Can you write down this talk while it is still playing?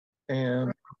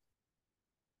And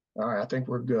all right, I think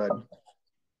we're good.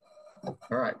 All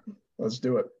right, let's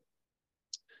do it.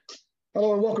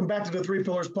 Hello and welcome back to the Three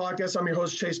Pillars Podcast. I'm your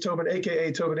host, Chase Tobin,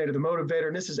 aka Tobinator the Motivator,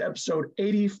 and this is episode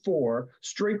 84,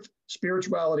 Strength,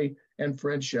 Spirituality, and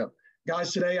Friendship.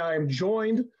 Guys, today I am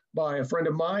joined by a friend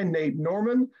of mine, Nate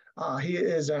Norman. He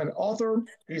is an author,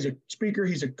 he's a speaker,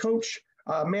 he's a coach,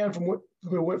 a man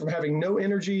who went from having no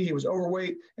energy, he was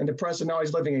overweight and depressed, and now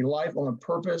he's living a life on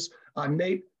purpose.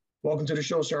 Nate, welcome to the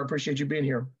show, sir. I appreciate you being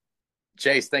here.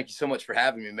 Chase, thank you so much for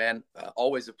having me, man.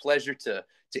 Always a pleasure to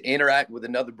interact with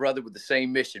another brother with the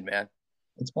same mission, man.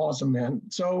 It's awesome, man.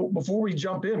 So before we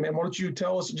jump in, man, why don't you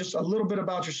tell us just a little bit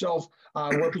about yourself,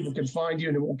 where people can find you,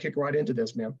 and then we'll kick right into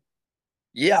this, man.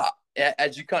 Yeah,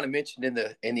 as you kind of mentioned in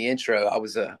the intro, I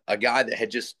was a guy that had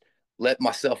just let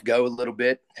myself go a little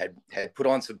bit, had put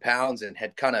on some pounds, and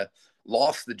had kind of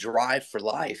lost the drive for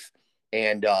life.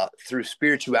 And through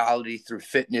spirituality, through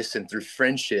fitness, and through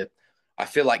friendship, I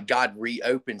feel like God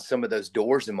reopened some of those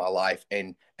doors in my life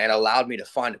and allowed me to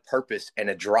find a purpose and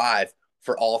a drive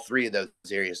for all three of those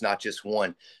areas, not just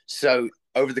one. So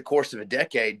over the course of a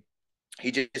decade,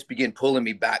 he just began pulling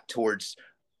me back towards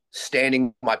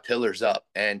standing my pillars up.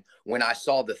 And when I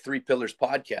saw the Three Pillars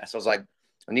podcast, I was like,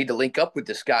 I need to link up with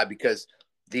this guy, because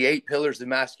the 8 pillars of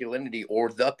masculinity, or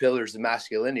the pillars of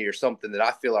masculinity, are something that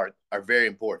I feel are very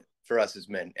important for us as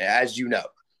men, as you know.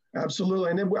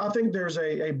 Absolutely. And then I think there's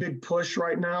a big push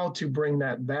right now to bring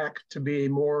that back, to be a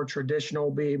more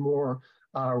traditional, be a more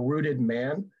rooted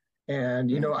man. And,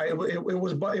 you know, it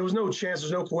was no chance,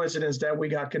 there's no coincidence that we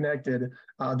got connected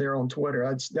there on Twitter.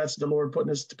 That's the Lord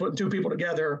putting two people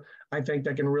together. I think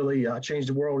that can really change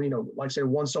the world, you know, like I say,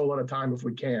 one soul at a time if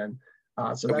we can.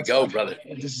 So there we go, brother.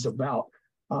 What this is about.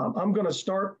 I'm going to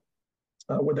start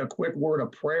with a quick word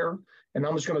of prayer, and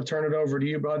I'm just going to turn it over to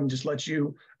you, bud, and just let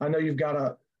you, I know you've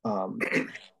got we're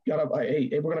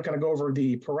going to kind of go over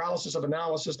the paralysis of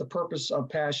analysis, the purpose of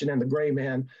passion, and the gray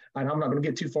man. And I'm not going to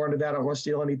get too far into that. I don't want to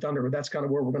steal any thunder, but that's kind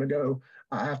of where we're going to go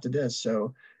after this.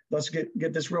 So let's get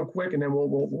this real quick, and then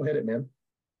we'll hit it, man.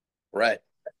 Right.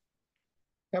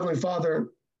 Heavenly Father,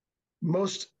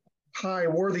 most high,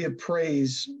 worthy of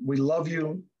praise, we love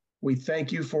you. We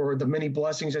thank you for the many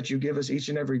blessings that you give us each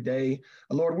and every day.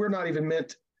 Lord, we're not even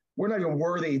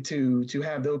worthy to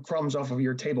have those crumbs off of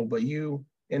your table, but you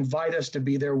invite us to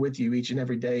be there with you each and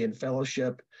every day in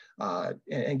fellowship,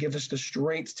 and give us the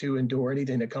strength to endure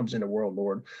anything that comes in the world,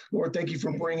 Lord. Lord, thank you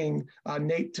for bringing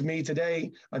Nate to me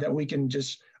today, that we can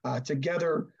just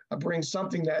together bring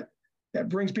something that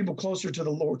brings people closer to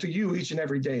the Lord, to you each and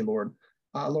every day, Lord.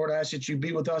 Lord, I ask that you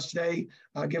be with us today.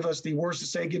 Give us the words to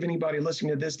say, give anybody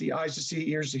listening to this the eyes to see,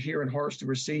 ears to hear, and hearts to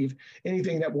receive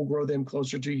anything that will grow them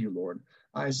closer to you, Lord.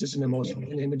 I ask this in the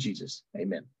name of Jesus.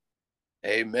 Amen.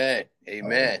 Amen.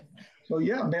 Amen. So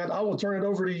yeah, man, I will turn it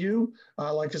over to you.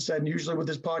 Like I said, usually with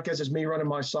this podcast, it's me running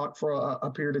my sock for a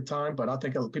period of time, but I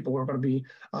think people are going to be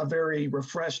very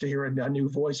refreshed to hear a new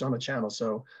voice on the channel.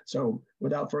 So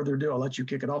without further ado, I'll let you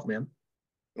kick it off, man.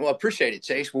 Well, I appreciate it,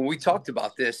 Chase. When we talked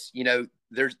about this, you know,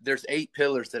 there's 8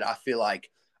 pillars that I feel like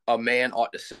a man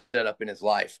ought to set up in his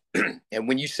life. And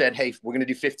when you said, hey, we're going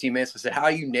to do 15 minutes, I said, how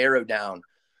do you narrow down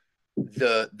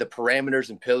the parameters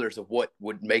and pillars of what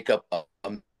would make up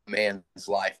a man's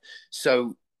life?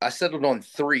 So I settled on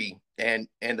 3, and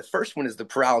the first one is the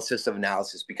paralysis of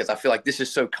analysis, because I feel like this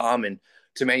is so common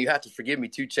to, man, you have to forgive me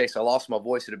too, Chase. I lost my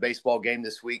voice at a baseball game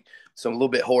this week, so I'm a little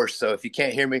bit hoarse. So if you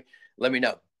can't hear me, let me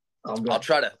know. I'll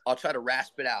try to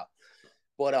rasp it out.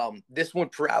 But this one,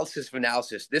 paralysis of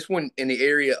analysis, this one in the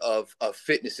area of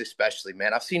fitness especially,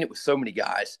 man, I've seen it with so many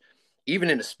guys.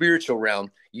 Even in the spiritual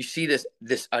realm, you see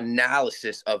this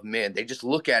analysis of men. They just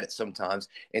look at it sometimes,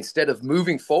 instead of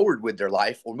moving forward with their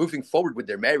life or moving forward with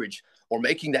their marriage or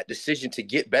making that decision to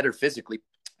get better physically.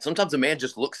 Sometimes a man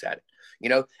just looks at it. You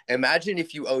know, imagine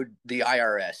if you owed the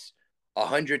IRS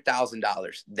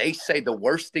 $100,000. They say the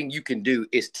worst thing you can do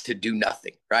is to do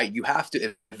nothing, right? You have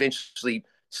to eventually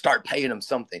start paying them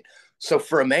something. So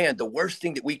for a man, the worst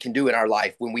thing that we can do in our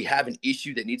life when we have an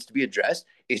issue that needs to be addressed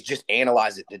is just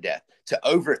analyze it to death, to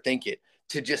overthink it,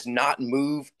 to just not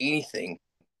move anything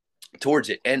towards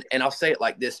it. And I'll say it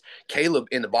like this. Caleb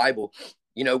in the Bible,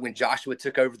 you know, when Joshua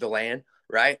took over the land,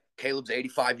 right? Caleb's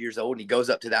 85 years old, and he goes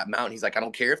up to that mountain. He's like, I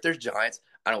don't care if there's giants.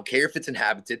 I don't care if it's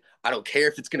inhabited. I don't care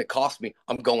if it's going to cost me.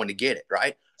 I'm going to get it,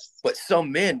 right? But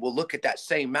some men will look at that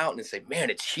same mountain and say, man,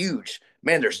 it's huge.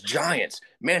 Man, there's giants.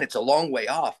 Man, it's a long way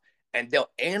off. And they'll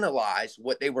analyze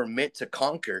what they were meant to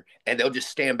conquer, and they'll just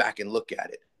stand back and look at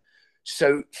it.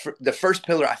 So for the first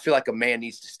pillar I feel like a man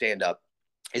needs to stand up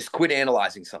is quit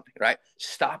analyzing something, right?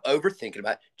 Stop overthinking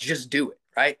about it. Just do it,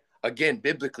 right? Again,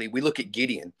 biblically, we look at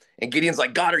Gideon, and Gideon's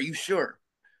like, God, are you sure?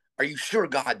 Are you sure,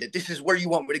 God, that this is where you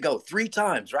want me to go? 3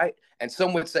 times, right? And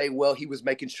some would say, well, he was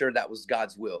making sure that was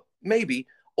God's will. Maybe.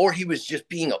 Or he was just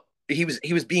being he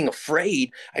was being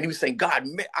afraid, and he was saying, God,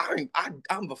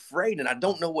 I'm afraid and I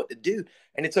don't know what to do.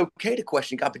 And it's okay to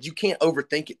question God, but you can't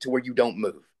overthink it to where you don't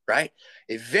move, right?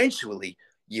 Eventually,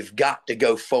 you've got to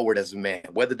go forward as a man,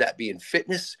 whether that be in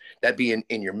fitness, that be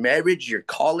in your marriage, your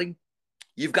calling.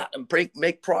 You've got to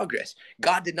make progress.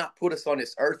 God did not put us on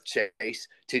this earth, Chase,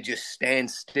 to just stand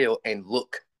still and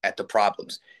look at the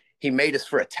problems. He made us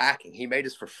for attacking. He made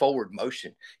us for forward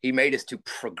motion. He made us to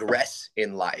progress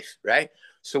in life, right?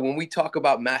 So when we talk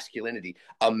about masculinity,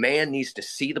 a man needs to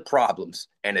see the problems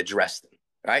and address them,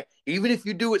 right? Even if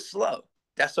you do it slow,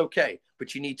 that's okay,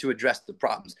 but you need to address the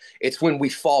problems. It's when we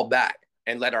fall back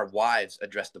and let our wives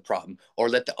address the problem, or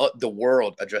let the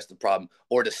world address the problem,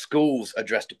 or the schools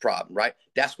address the problem, right?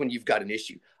 That's when you've got an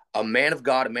issue. A man of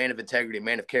God, a man of integrity, a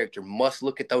man of character must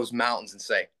look at those mountains and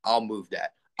say, I'll move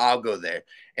that. I'll go there.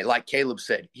 And like Caleb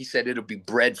said, he said, it'll be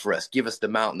bread for us. Give us the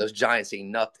mountain. Those giants ain't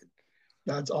nothing.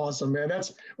 That's awesome, man.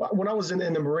 That's when I was in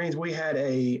the Marines, we had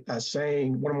a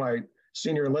saying, one of my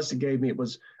senior enlisted gave me, it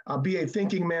was be a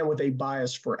thinking man with a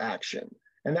bias for action.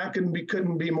 And that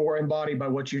couldn't be more embodied by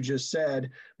what you just said,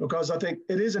 because I think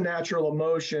it is a natural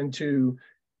emotion to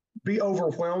be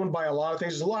overwhelmed by a lot of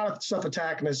things. There's a lot of stuff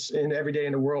attacking us in every day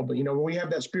in the world, but when we have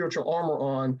that spiritual armor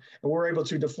on and we're able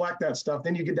to deflect that stuff,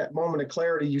 then you get that moment of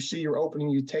clarity. You see your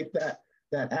opening, you take that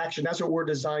action. That's what we're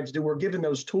designed to do. We're given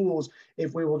those tools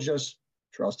if we will just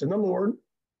trust in the Lord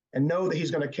and know that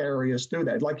he's going to carry us through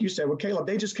that. Like you said, with Caleb,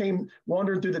 they just came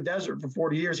wandering through the desert for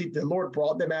 40 years. The Lord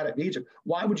brought them out of Egypt.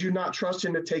 Why would you not trust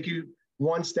him to take you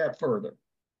one step further?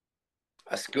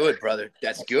 That's good, brother.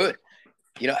 That's good.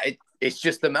 It's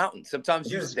just the mountain. Sometimes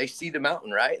they see the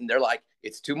mountain, right? And they're like,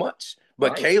 it's too much.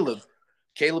 But right.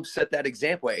 Caleb set that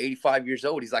example at 85 years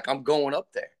old. He's like, I'm going up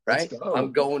there, right?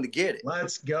 I'm going to get it.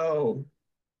 Let's go.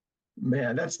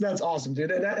 Man, that's awesome,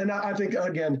 dude. And I think,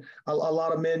 again, a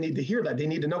lot of men need to hear that. They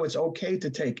need to know it's okay to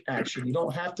take action. You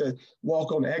don't have to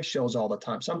walk on eggshells all the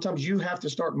time. Sometimes you have to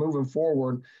start moving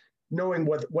forward, knowing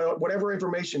whatever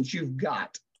information you've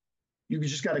got. You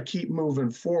just got to keep moving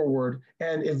forward,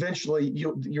 and eventually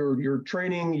your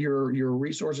training, your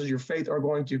resources, your faith are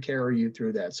going to carry you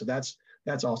through that. So that's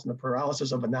awesome. The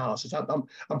paralysis of analysis. I'm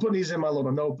putting these in my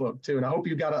little notebook too, and I hope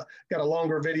you got a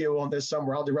longer video on this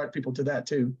somewhere. I'll direct people to that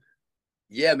too.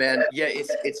 Yeah, man. Yeah,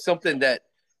 it's something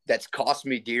that's cost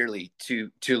me dearly to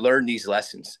learn these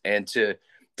lessons and to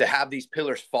have these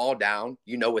pillars fall down.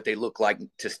 You know what they look like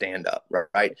to stand up,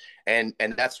 right? And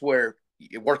that's where,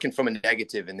 working from a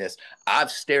negative in this, I've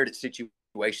stared at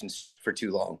situations for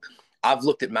too long. I've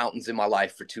looked at mountains in my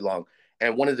life for too long.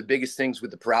 And one of the biggest things with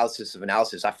the paralysis of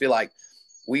analysis, I feel like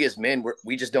we as men,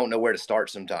 we just don't know where to start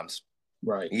sometimes.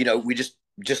 Right. We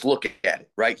just look at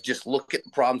it, right? Just look at the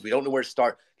problems. We don't know where to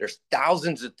start. There's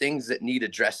thousands of things that need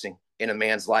addressing in a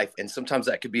man's life. And sometimes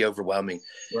that could be overwhelming.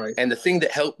 Right. And the thing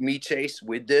that helped me, Chase,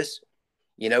 with this,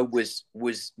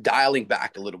 was dialing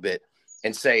back a little bit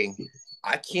and saying,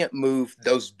 I can't move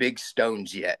those big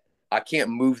stones yet. I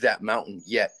can't move that mountain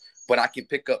yet, but I can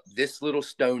pick up this little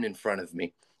stone in front of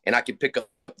me, and I can pick up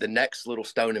the next little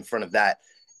stone in front of that.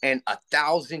 And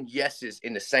 1,000 yeses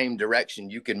in the same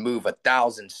direction, you can move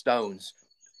 1,000 stones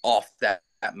off that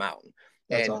mountain.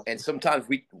 And sometimes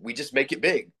we just make it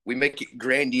big. We make it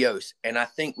grandiose. And I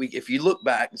think if you look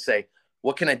back and say,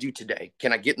 what can I do today?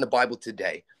 Can I get in the Bible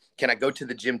today? Can I go to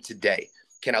the gym today?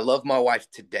 Can I love my wife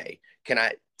today? Can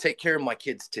I take care of my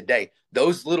kids today?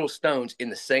 Those little stones in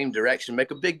the same direction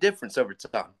make a big difference over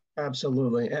time.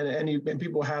 Absolutely. And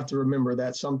people have to remember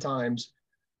that sometimes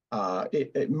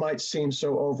it might seem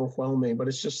so overwhelming, but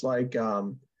it's just like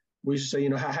we should say,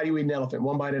 how do you eat an elephant?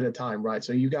 One bite at a time, right?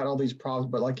 So you got all these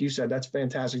problems, but like you said, that's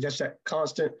fantastic. That's that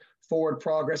constant forward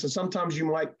progress. And sometimes you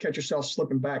might catch yourself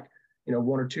slipping back,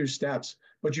 1 or 2 steps,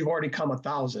 but you've already come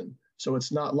 1,000. So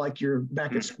it's not like you're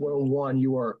back at square one.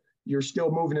 You're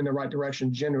still moving in the right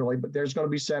direction generally, but there's going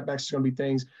to be setbacks. There's going to be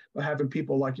things, but having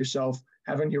people like yourself,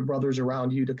 having your brothers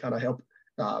around you to kind of help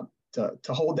to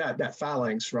hold that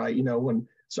phalanx, right? When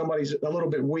somebody's a little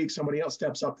bit weak, somebody else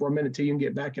steps up for a minute till you can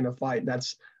get back in a fight.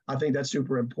 I think that's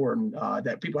super important,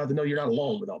 that people have to know you're not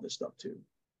alone with all this stuff too.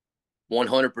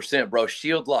 100%, bro.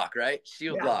 Shield lock, right?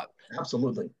 Shield lock.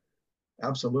 Absolutely.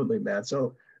 Absolutely, man.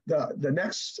 So the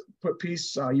next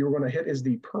piece you were going to hit is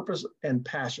the purpose and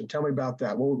passion. Tell me about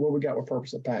that. What we got with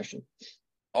purpose and passion?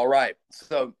 All right.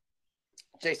 So,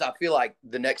 Jason, I feel like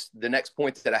the next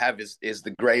point that I have is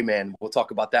the gray man. We'll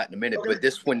talk about that in a minute. Okay. But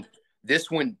this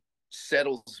one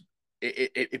settles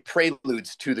it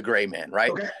preludes to the gray man,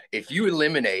 right? Okay. If you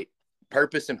eliminate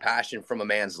purpose and passion from a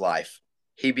man's life,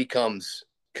 he becomes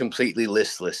completely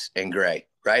listless and gray,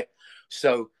 right?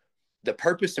 So the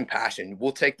purpose and passion,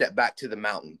 we'll take that back to the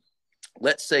mountain.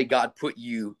 Let's say God put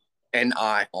you and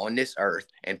I on this earth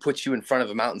and put you in front of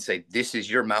a mountain and say, this is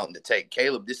your mountain to take.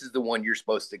 Caleb, this is the one you're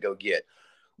supposed to go get.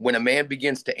 When a man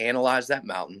begins to analyze that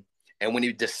mountain, and when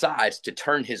he decides to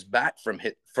turn his back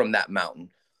from that mountain,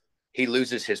 he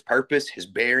loses his purpose, his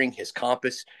bearing, his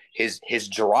compass, his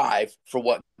drive for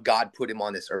what God put him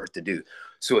on this earth to do.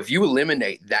 So if you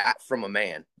eliminate that from a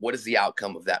man, what is the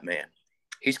outcome of that man?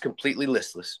 He's completely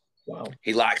listless. Wow.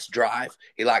 He lacks drive.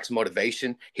 He lacks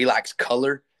motivation. He lacks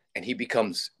color, and he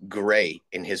becomes gray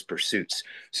in his pursuits.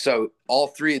 So all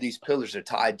three of these pillars are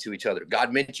tied to each other.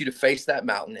 God meant you to face that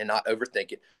mountain and not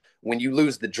overthink it. When you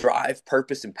lose the drive,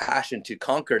 purpose, and passion to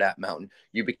conquer that mountain,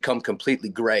 you become completely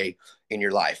gray in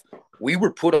your life. We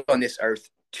were put on this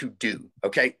earth to do,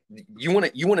 okay? You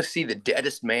want to see the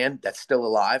deadest man that's still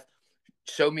alive?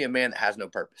 Show me a man that has no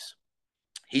purpose.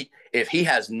 If he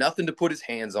has nothing to put his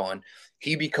hands on,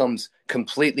 he becomes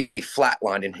completely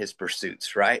flatlined in his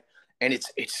pursuits, right? And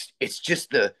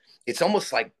it's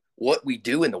almost like what we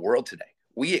do in the world today.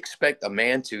 We expect a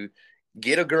man to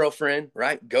get a girlfriend,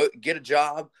 right? Go get a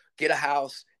job, get a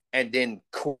house, and then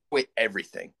quit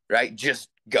everything, right? Just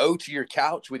go to your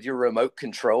couch with your remote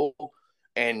control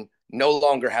and no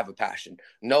longer have a passion,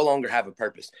 no longer have a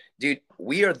purpose. Dude,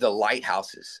 we are the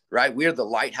lighthouses, right? We are the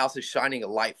lighthouses shining a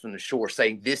light from the shore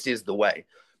saying, this is the way.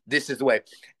 This is the way.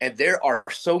 And there are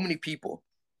so many people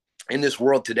in this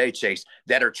world today, Chase,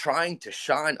 that are trying to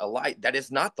shine a light that is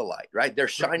not the light, right? They're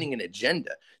shining an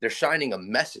agenda. They're shining a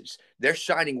message. They're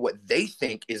shining what they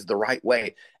think is the right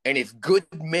way. And if good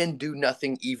men do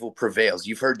nothing, evil prevails.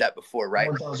 You've heard that before, right?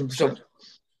 1000%. So,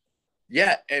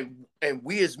 yeah, and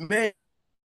we as men,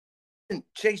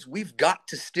 Chase, we've got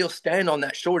to still stand on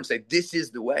that shore and say, this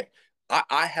is the way.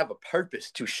 I have a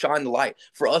purpose to shine the light.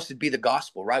 For us to be the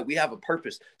gospel, right? We have a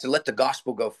purpose to let the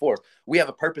gospel go forth. We have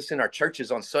a purpose in our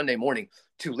churches on Sunday morning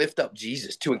to lift up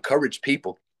Jesus, to encourage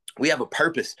people. We have a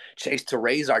purpose, Chase, to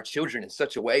raise our children in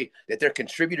such a way that they're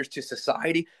contributors to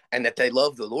society and that they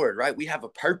love the Lord, right? We have a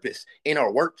purpose in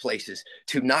our workplaces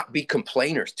to not be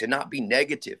complainers, to not be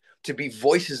negative, to be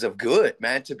voices of good,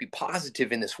 man, to be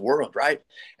positive in this world, right?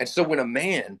 And so when a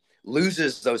man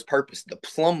loses those purpose, the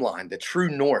plumb line, the true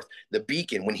north, the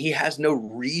beacon, when he has no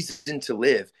reason to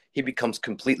live, he becomes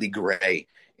completely gray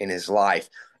in his life.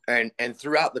 And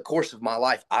throughout the course of my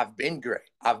life, I've been gray.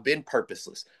 I've been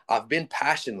purposeless. I've been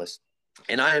passionless.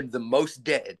 And I am the most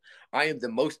dead. I am the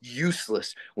most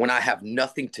useless when I have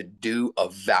nothing to do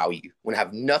of value, when I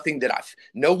have nothing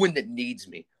no one that needs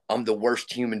me. I'm the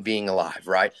worst human being alive,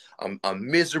 right? I'm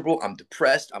miserable. I'm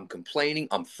depressed. I'm complaining.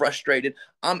 I'm frustrated.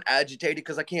 I'm agitated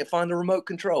because I can't find the remote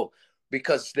control,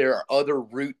 because there are other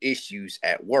root issues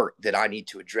at work that I need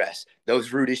to address.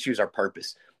 Those root issues are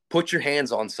purpose. Put your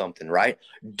hands on something, right?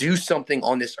 Do something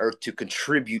on this earth to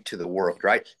contribute to the world,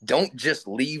 right? Don't just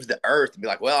leave the earth and be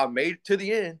like, well, I made it to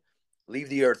the end. Leave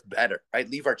the earth better, right?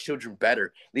 Leave our children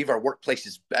better. Leave our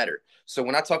workplaces better. So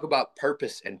when I talk about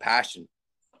purpose and passion,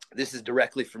 this is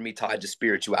directly for me tied to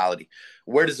spirituality.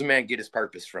 Where does a man get his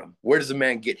purpose from? Where does a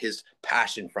man get his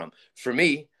passion from? For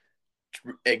me,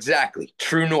 exactly,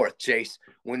 true north, Chase.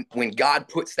 When God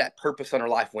puts that purpose on our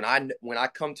life, when I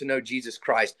come to know Jesus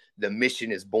Christ, the mission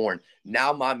is born.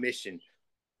 Now my mission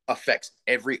affects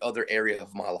every other area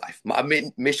of my life. My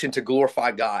mission to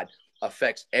glorify God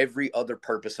affects every other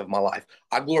purpose of my life.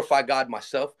 I glorify God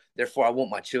myself, therefore I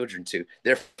want my children to.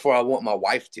 Therefore I want my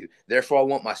wife to. Therefore I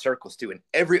want my circles to. And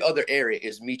every other area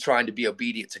is me trying to be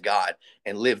obedient to God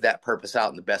and live that purpose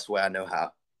out in the best way I know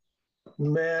how.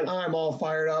 Man, I'm all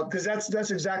fired up because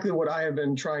that's exactly what I have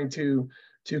been trying to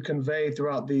convey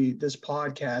throughout this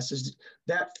podcast, is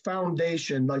that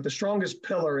foundation. Like, the strongest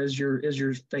pillar is your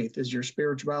faith, is your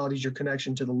spirituality, is your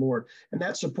connection to the Lord, and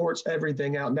that supports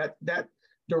everything out. And that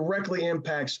directly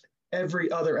impacts every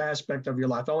other aspect of your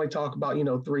life. I only talk about,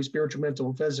 3: spiritual, mental,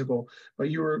 and physical, but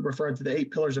you were referring to the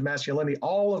 8 pillars of masculinity.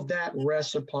 All of that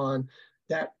rests upon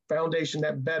that foundation,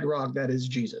 that bedrock that is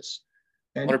Jesus.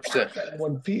 And 100%.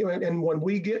 when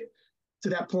we get to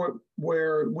that point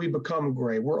where we become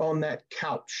gray, we're on that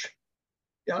couch.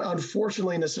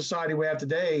 Unfortunately, in the society we have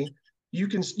today, you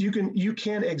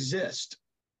can exist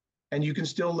and you can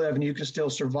still live and you can still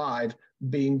survive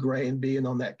being gray and being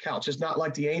on that couch. It's not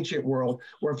like the ancient world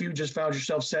where if you just found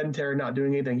yourself sedentary, not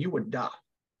doing anything, you would die.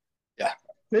 Yeah.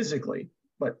 Physically.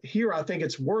 But here, I think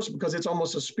it's worse because it's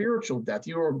almost a spiritual death.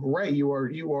 You are gray. You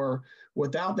are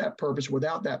without that purpose,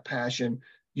 without that passion.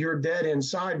 You're dead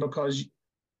inside because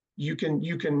you can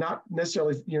not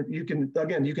necessarily, you can,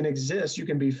 again, you can exist, you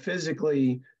can be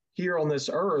physically here on this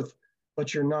earth,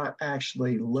 but you're not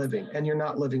actually living, and you're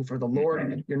not living for the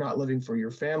Lord. You're not living for your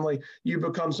family. You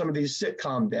become some of these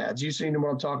sitcom dads. You've seen what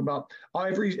I'm talking about.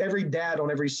 Every dad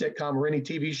on every sitcom or any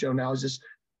TV show now is this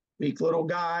weak little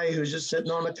guy who's just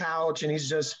sitting on the couch, and he's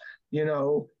just,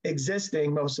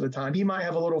 existing most of the time. He might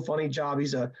have a little funny job.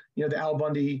 He's the Al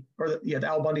Bundy, the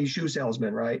Al Bundy shoe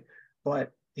salesman, right?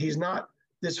 But he's not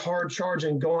this hard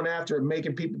charging, going after it,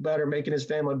 making people better, making his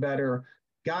family better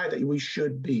guy that we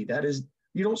should be. That is,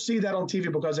 you don't see that on TV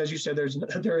because, as you said, there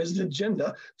is an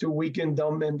agenda to weaken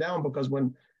dumb men down, because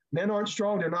when men aren't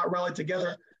strong, they're not rallied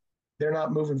together, they're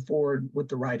not moving forward with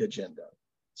the right agenda.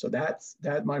 So that,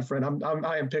 my friend,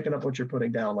 I am picking up what you're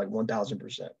putting down, like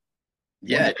 1,000%.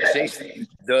 Yeah,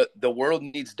 the world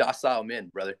needs docile men,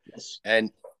 brother. Yes.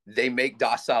 And they make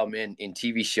docile men in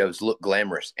TV shows look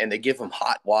glamorous, and they give them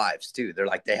hot wives too. They're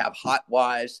like, they have hot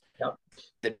wives.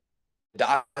 Yep.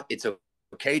 It's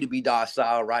okay to be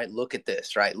docile, right? Look at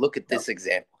this, right? Look at this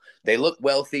example. They look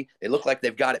wealthy. They look like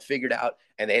they've got it figured out,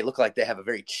 and they look like they have a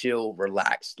very chill,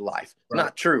 relaxed life. Right.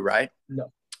 Not true, right?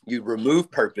 No. You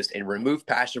remove purpose and remove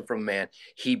passion from a man,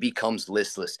 he becomes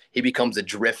listless. He becomes a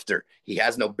drifter. He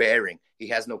has no bearing. He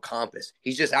has no compass.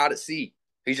 He's just out at sea.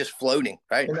 He's just floating,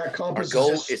 right? And that compass Our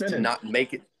goal is to not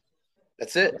make it.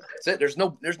 That's it. That's it. There's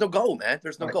no goal, man.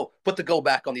 There's no goal. Put the goal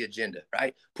back on the agenda,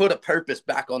 right? Put a purpose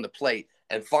back on the plate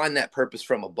and find that purpose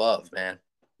from above, man.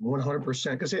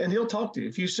 100%. And he'll talk to you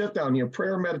if you sit down.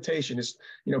 Prayer, meditation is,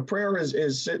 prayer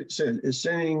is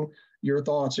sending your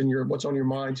thoughts and what's on your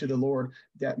mind to the Lord.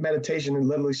 That meditation and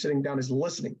literally sitting down is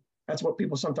listening. That's what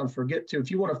people sometimes forget too.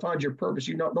 If you want to find your purpose,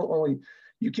 you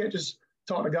can't just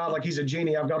talk to God like he's a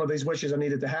genie. I've got all these wishes, I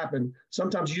need it to happen.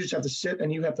 Sometimes you just have to sit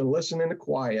and you have to listen in the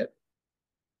quiet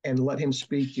and let him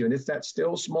speak to you. And it's that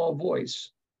still small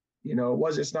voice.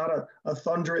 It's not a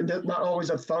thunder, not always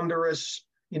a thunderous,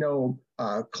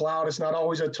 cloud. It's not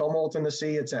always a tumult in the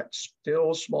sea. It's that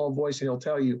still small voice, and he'll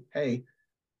tell you, hey,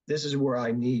 this is where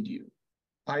I need you.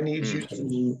 I need you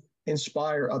to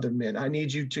inspire other men. I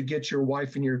need you to get your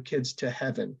wife and your kids to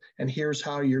heaven. And here's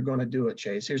how you're going to do it,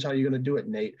 Chase. Here's how you're going to do it,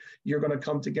 Nate. You're going to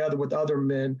come together with other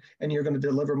men, and you're going to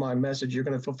deliver my message. You're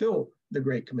going to fulfill the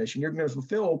Great Commission. You're going to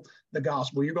fulfill the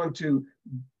gospel. You're going to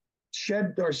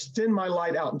shed or send my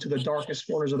light out into the darkest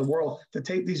corners of the world, to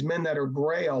take these men that are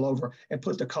gray all over and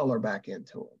put the color back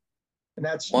into them. And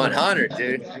that's 100,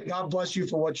 dude. God bless you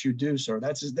for what you do, sir.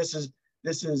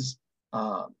 This is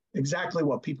exactly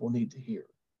what people need to hear.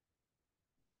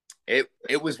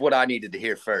 It was what I needed to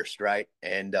hear first, right?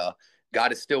 And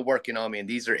God is still working on me, and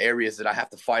these are areas that I have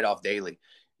to fight off daily.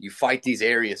 You fight these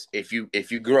areas. If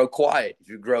you grow quiet, if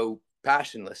you grow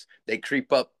passionless, they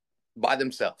creep up by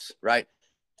themselves, right?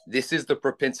 This is the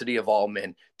propensity of all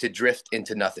men, to drift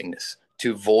into nothingness,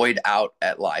 to void out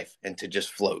at life, and to just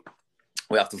float.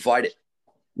 We have to fight it.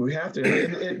 We have to.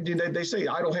 They say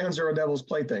idle hands are a devil's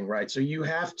plaything, right? So you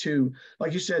have to,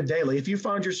 like you said, daily. If you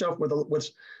find yourself with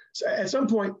at some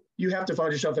point, you have to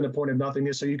find yourself in a point of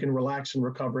nothingness so you can relax and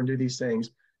recover and do these things.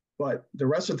 But the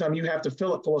rest of the time, you have to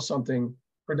fill it full of something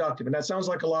productive. And that sounds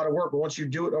like a lot of work, but once you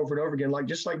do it over and over again,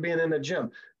 just like being in the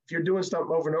gym, if you're doing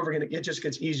something over and over again, it just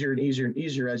gets easier and easier and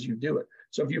easier as you do it.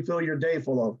 So if you fill your day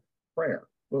full of prayer,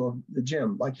 full of the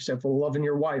gym, like you said, full of loving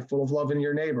your wife, full of loving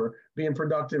your neighbor, being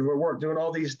productive at work, doing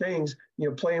all these things,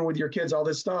 playing with your kids, all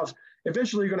this stuff,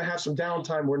 eventually you're going to have some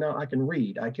downtime where now I can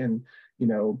read, I can,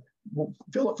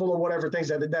 fill it full of whatever things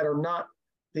that are not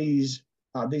these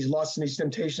lusts and these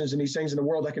temptations and these things in the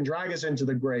world that can drag us into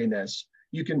the grayness.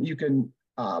 You can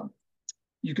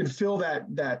fill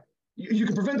that you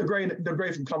can prevent the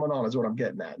gray from coming on, is what I'm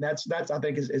getting at. And that's I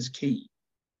think is key.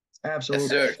 Absolutely.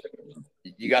 Yes, sir.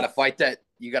 You got to fight that.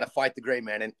 You got to fight the gray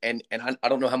man. And I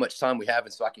don't know how much time we have,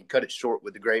 and so I can cut it short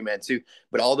with the gray man too.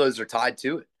 But all those are tied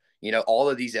to it. All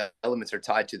of these elements are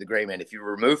tied to the gray man. If you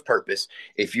remove purpose,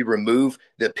 if you remove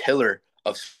the pillar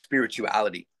of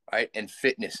spirituality, right, and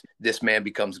fitness, this man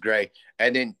becomes gray.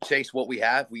 And then, Chase, what we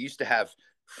used to have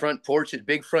front porches,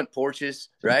 big front porches,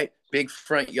 right, big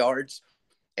front yards,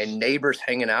 and neighbors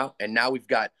hanging out. And now we've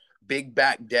got big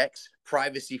back decks,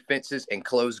 privacy fences, and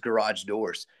closed garage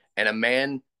doors. And a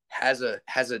man has a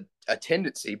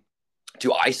tendency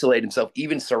to isolate himself,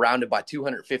 even surrounded by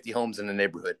 250 homes in the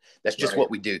neighborhood. That's just what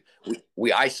we do.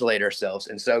 We isolate ourselves.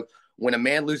 And so when a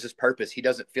man loses purpose, he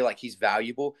doesn't feel like he's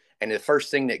valuable. And the first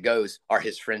thing that goes are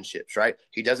his friendships, right?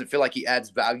 He doesn't feel like he adds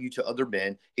value to other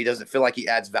men. He doesn't feel like he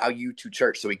adds value to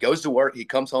church. So he goes to work, he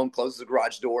comes home, closes the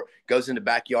garage door, goes in the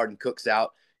backyard and cooks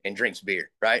out and drinks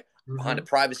beer, right? Mm-hmm. Behind a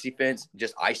privacy fence,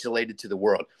 just isolated to the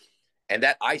world. And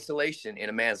that isolation in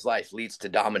a man's life leads to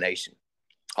domination.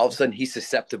 All of a sudden, he's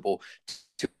susceptible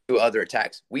to other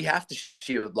attacks. We have to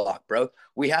shield lock, bro.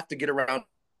 We have to get around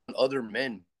other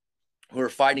men who are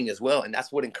fighting as well. And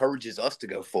that's what encourages us to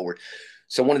go forward.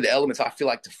 So one of the elements I feel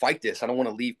like to fight this, I don't want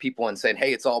to leave people on saying,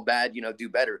 hey, it's all bad, do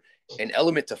better. An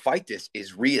element to fight this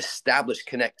is reestablish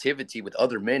connectivity with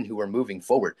other men who are moving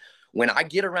forward. When I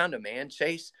get around a man,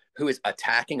 Chase, who is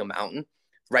attacking a mountain,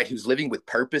 right, who's living with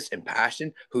purpose and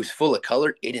passion, who's full of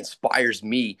color, it inspires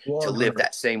me to live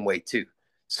that same way too.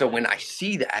 So when I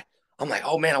see that, I'm like,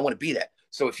 oh man, I want to be that.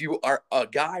 So if you are a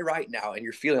guy right now and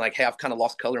you're feeling like, hey, I've kind of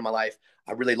lost color in my life,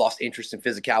 I really lost interest in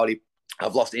physicality,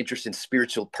 I've lost interest in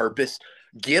spiritual purpose,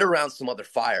 get around some other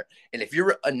fire. And if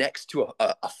you're next to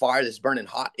a fire that's burning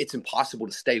hot, it's impossible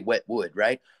to stay wet wood,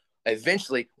 right?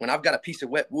 Eventually, when I've got a piece of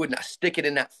wet wood and I stick it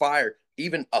in that fire,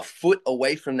 even a foot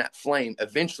away from that flame,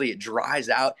 eventually it dries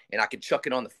out and I can chuck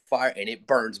it on the fire and it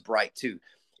burns bright too.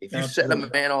 If you set a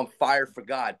man on fire for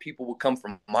God, people will come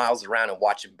from miles around and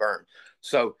watch him burn.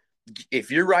 So if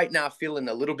you're right now feeling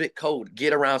a little bit cold,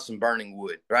 get around some burning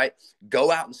wood, right?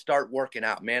 Go out and start working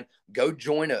out, man. Go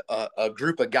join a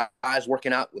group of guys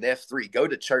working out with F3. Go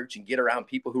to church and get around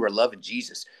people who are loving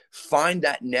Jesus. Find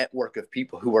that network of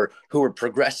people who are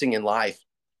progressing in life.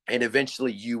 And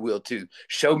eventually you will too.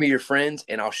 Show me your friends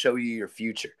and I'll show you your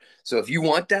future. So if you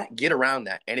want that, get around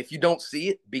that. And if you don't see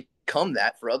it, become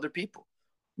that for other people.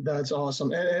 That's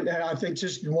awesome. And I think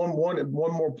just one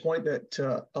more point that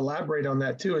to elaborate on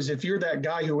that too is if you're that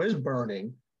guy who is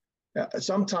burning,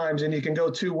 sometimes, and you can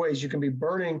go two ways, you can be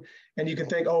burning and you can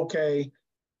think, okay,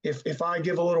 if I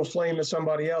give a little flame to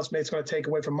somebody else, maybe it's going to take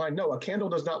away from mine. No, a candle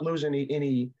does not lose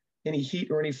any heat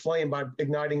or any flame by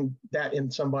igniting that in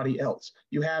somebody else.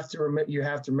 You have to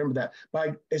remember that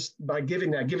by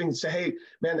giving, say, hey,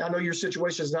 man, I know your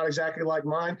situation is not exactly like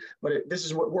mine, but this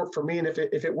is what worked for me. And if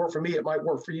it worked for me, it might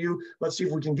work for you. Let's see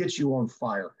if we can get you on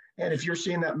fire. And if you're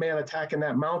seeing that man attacking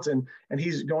that mountain and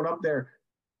he's going up there,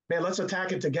 man, let's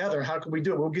attack it together. How can we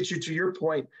do it? We'll get you to your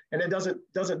point. And it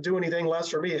doesn't do anything less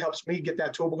for me. It helps me get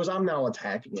that tool because I'm now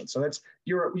attacking it. So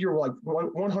you're like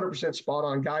 100% spot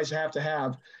on. Guys have to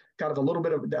have kind of a little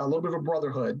bit of a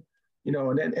brotherhood,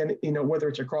 and whether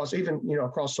it's across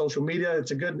social media,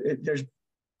 there's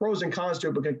pros and cons to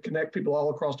it, but can connect people all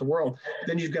across the world.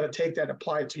 Then you've got to take that,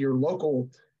 apply it to your local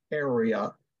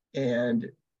area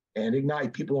and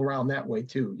ignite people around that way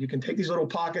too. You can take these little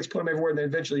pockets, put them everywhere, and then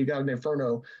eventually you got an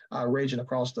inferno raging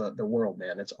across the world,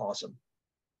 man. It's awesome.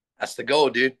 That's the goal,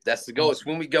 dude. That's the goal. It's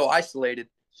when we go isolated,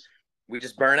 we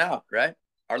just burn out, right?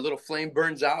 Our little flame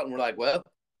burns out and we're like, well,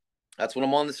 that's what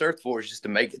I'm on this earth for, is just to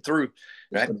make it through,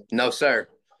 right? No, sir.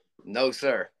 No,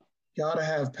 sir. Gotta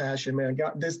have passion, man.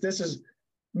 This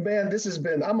has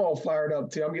been, I'm all fired up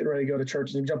too. I'm getting ready to go to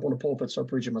church and jump on the pulpit and start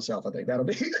preaching myself. I think that'll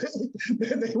be,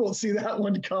 they won't see that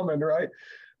one coming, right?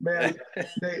 Man,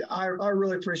 I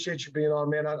really appreciate you being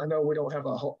on, man. I know we don't have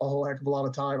a whole heck of a lot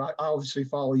of time. I obviously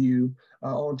follow you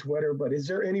on Twitter, but is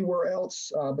there anywhere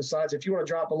else besides, if you want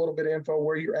to drop a little bit of info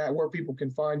where you're at, where people can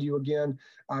find you again?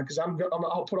 Because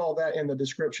I'll put all that in the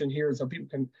description here so people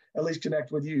can at least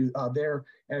connect with you there.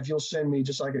 And if you'll send me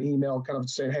just like an email kind of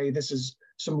saying, hey, this is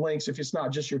some links. If it's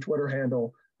not just your Twitter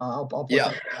handle, I'll put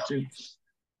that too.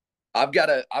 I've got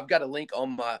a link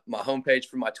on my homepage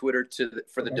for my Twitter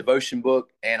for the devotion book,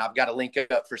 and I've got a link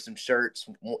up for some shirts,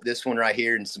 this one right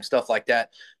here, and some stuff like that.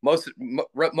 Most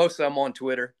of them on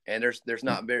Twitter, and there's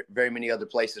not very many other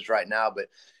places right now. But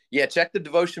yeah, check the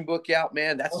devotion book out,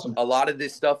 man. That's awesome. A lot of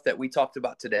this stuff that we talked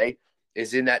about today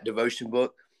is in that devotion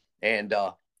book, and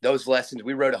those lessons.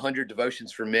 We wrote 100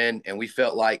 devotions for men, and we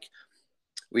felt like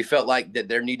that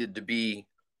there needed to be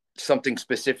something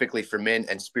specifically for men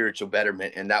and spiritual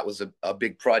betterment. And that was a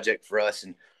big project for us.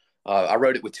 And I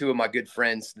wrote it with two of my good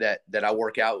friends that I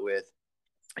work out with,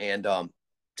 and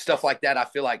stuff like that. I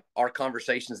feel like our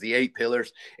conversations, the 8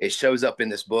 pillars, it shows up in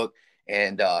this book,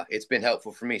 and it's been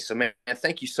helpful for me. So man,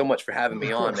 thank you so much for having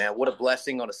me on, man. What a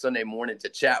blessing on a Sunday morning to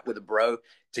chat with a bro,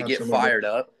 to get fired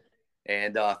up.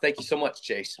 And thank you so much,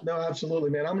 Chase. No,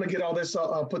 absolutely, man. I'm going to get all this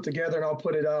put together, and I'll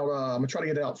put it out. I'm going to try to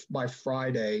get it out by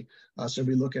Friday, so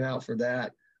be looking out for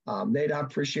that. Nate, I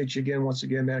appreciate you once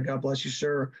again, man. God bless you,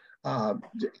 sir.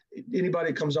 Anybody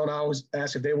that comes on, I always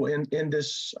ask if they will end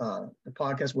this the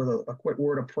podcast with a quick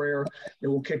word of prayer. It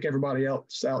will kick everybody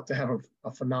else out to have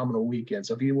a phenomenal weekend.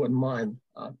 So if you wouldn't mind,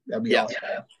 that'd be awesome.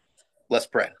 Let's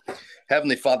pray.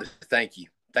 Heavenly Father, thank you.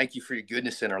 Thank you for your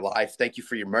goodness in our life. Thank you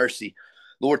for your mercy.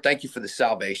 Lord, thank you for the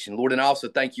salvation, Lord, and I also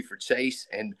thank you for Chase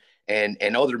and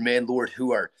other men, Lord,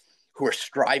 who are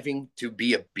striving to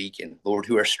be a beacon, Lord,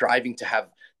 who are striving to have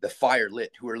the fire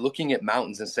lit, who are looking at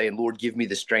mountains and saying, Lord, give me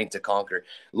the strength to conquer.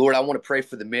 Lord, I want to pray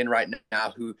for the men right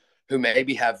now who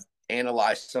maybe have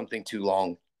analyzed something too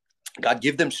long. God,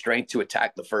 give them strength to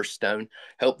attack the first stone.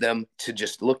 Help them to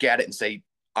just look at it and say,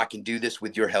 I can do this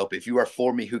with your help. If you are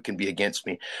for me, who can be against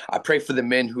me? I pray for the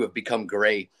men who have become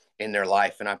gray in their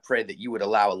life. And I pray that you would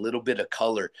allow a little bit of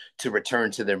color to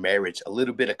return to their marriage, a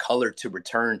little bit of color to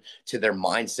return to their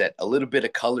mindset, a little bit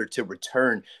of color to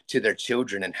return to their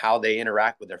children and how they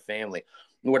interact with their family.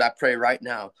 Lord, I pray right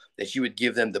now that you would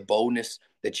give them the boldness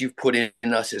that you've put in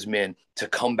us as men to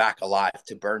come back alive,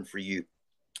 to burn for you.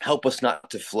 Help us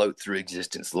not to float through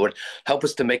existence, Lord. Help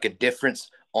us to make a difference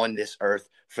on this earth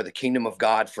for the kingdom of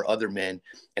God, for other men.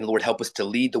 And Lord, help us to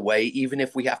lead the way, even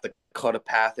if we have to cut a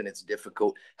path and it's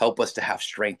difficult. Help us to have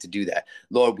strength to do that.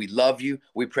 Lord, we love you.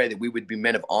 We pray that we would be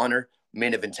men of honor,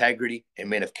 men of integrity, and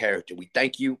men of character. We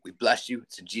thank you. We bless you.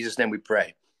 It's in Jesus' name we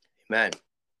pray. Amen.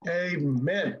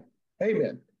 Amen.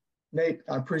 Amen. Nate,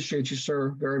 I appreciate you,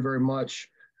 sir, very, very much.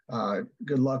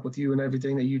 Good luck with you and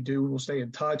everything that you do. We'll stay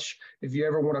in touch. If you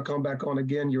ever want to come back on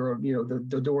again,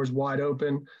 the door is wide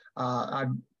open.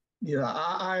 I'm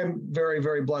very,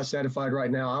 very blessed, satisfied right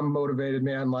now. I'm motivated,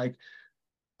 man. Like,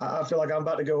 I feel like I'm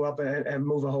about to go up and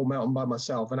move a whole mountain by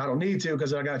myself, and I don't need to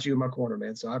because I got you in my corner,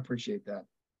 man. So I appreciate that.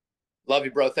 Love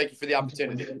you, bro. Thank you for the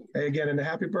opportunity. Hey, again, and a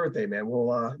happy birthday, man.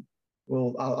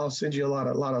 I'll send you a lot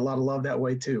of love that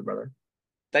way too, brother.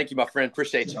 Thank you, my friend.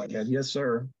 Appreciate you. Yes,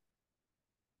 sir.